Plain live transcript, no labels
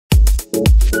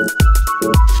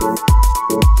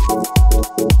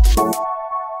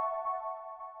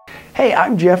Hey,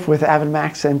 I'm Jeff with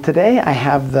AvidMax, and today I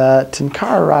have the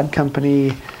Tenkara Rod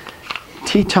Company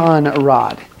Teton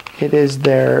rod. It is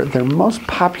their most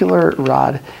popular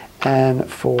rod, and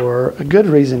for a good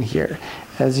reason here.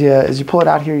 As you pull it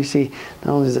out here, you see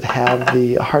not only does it have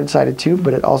the hard-sided tube,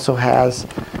 but it also has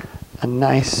a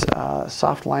nice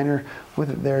soft liner with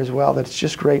it there as well. That's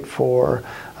just great for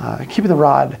keeping the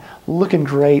rod looking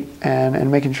great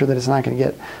and making sure that it's not going to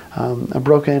get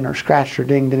broken or scratched or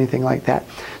dinged, anything like that.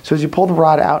 So as you pull the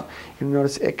rod out, you'll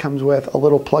notice it comes with a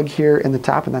little plug here in the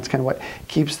top, and that's kind of what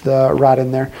keeps the rod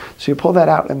in there. So you pull that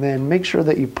out, and then make sure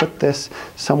that you put this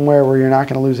somewhere where you're not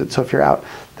going to lose it. So if you're out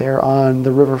there on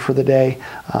the river for the day,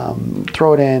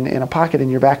 throw it in a pocket in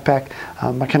your backpack.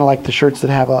 I kind of like the shirts that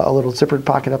have a little zippered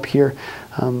pocket up here,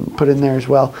 put in there as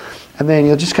well. And then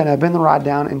you'll just kind of bend the rod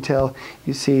down until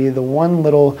you see the one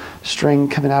little string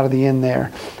coming out of the end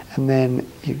there. And then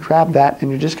you grab that, and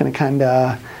you're just going to kind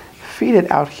of feed it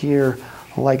out here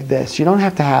like this. You don't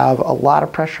have to have a lot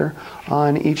of pressure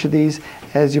on each of these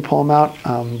as you pull them out,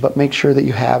 but make sure that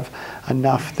you have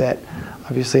enough that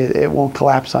obviously it won't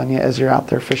collapse on you as you're out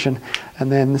there fishing.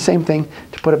 And then the same thing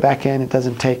to put it back in. It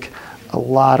doesn't take a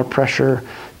lot of pressure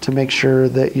to make sure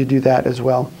that you do that as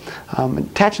well.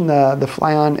 Attaching the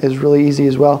fly on is really easy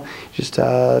as well. Just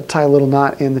tie a little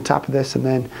knot in the top of this, and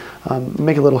then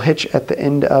make a little hitch at the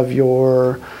end of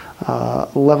your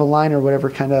level line or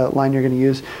whatever kind of line you're going to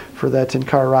use for the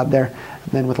Tenkara rod there.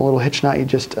 And then with a little hitch knot, you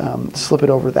just slip it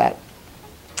over that.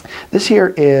 This here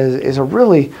is a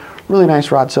really nice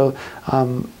rod. So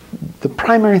the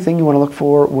primary thing you want to look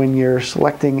for when you're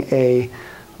selecting a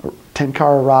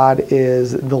Tenkara rod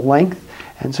is the length.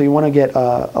 And so you want to get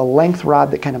a length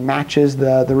rod that kind of matches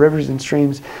the rivers and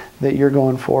streams that you're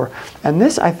going for. And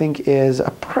this, I think, is a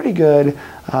pretty good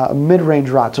mid-range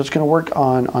rod. So it's going to work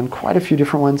on quite a few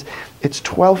different ones. It's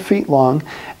 12 feet long,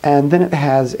 and then it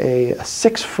has a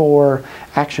 6/4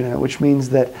 action in it, which means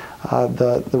that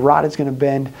the rod is going to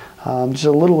bend just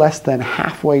a little less than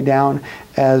halfway down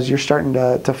as you're starting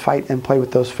to fight and play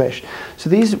with those fish. So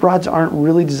these rods aren't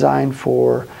really designed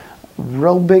for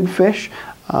real big fish.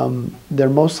 They're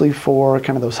mostly for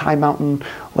kind of those high mountain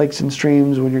lakes and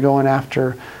streams when you're going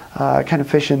after kind of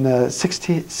fish in the 6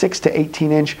 to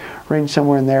 18 inch range,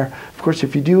 somewhere in there. Of course,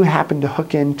 if you do happen to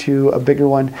hook into a bigger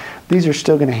one, these are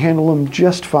still going to handle them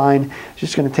just fine. It's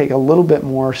just going to take a little bit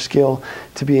more skill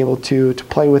to be able to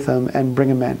play with them and bring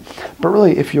them in. But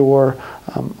really, if you're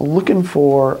looking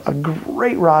for a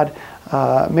great rod,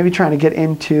 maybe trying to get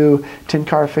into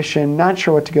Tenkara fishing, not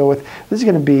sure what to go with, this is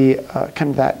going to be kind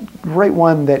of that great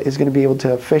one that is going to be able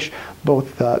to fish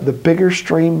both the bigger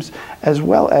streams as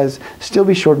well as still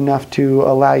be short enough to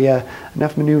allow you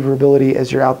enough maneuverability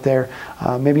as you're out there.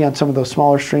 Maybe on some of those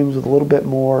smaller streams with a little bit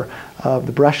more of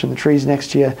the brush and the trees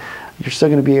next to you, you're still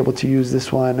going to be able to use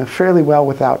this one fairly well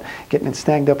without getting it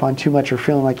snagged up on too much or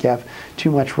feeling like you have too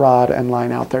much rod and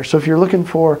line out there. So if you're looking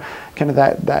for kind of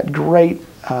that great,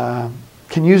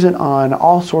 can use it on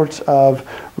all sorts of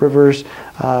rivers,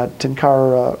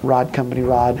 Tenkara Rod Company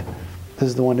rod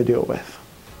is the one to do it with.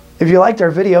 If you liked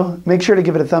our video, make sure to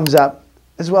give it a thumbs up,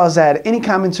 as well as add any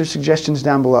comments or suggestions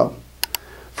down below.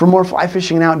 For more fly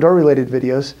fishing and outdoor related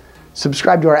videos,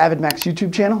 subscribe to our AvidMax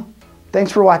YouTube channel.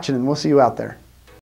 Thanks for watching, and we'll see you out there.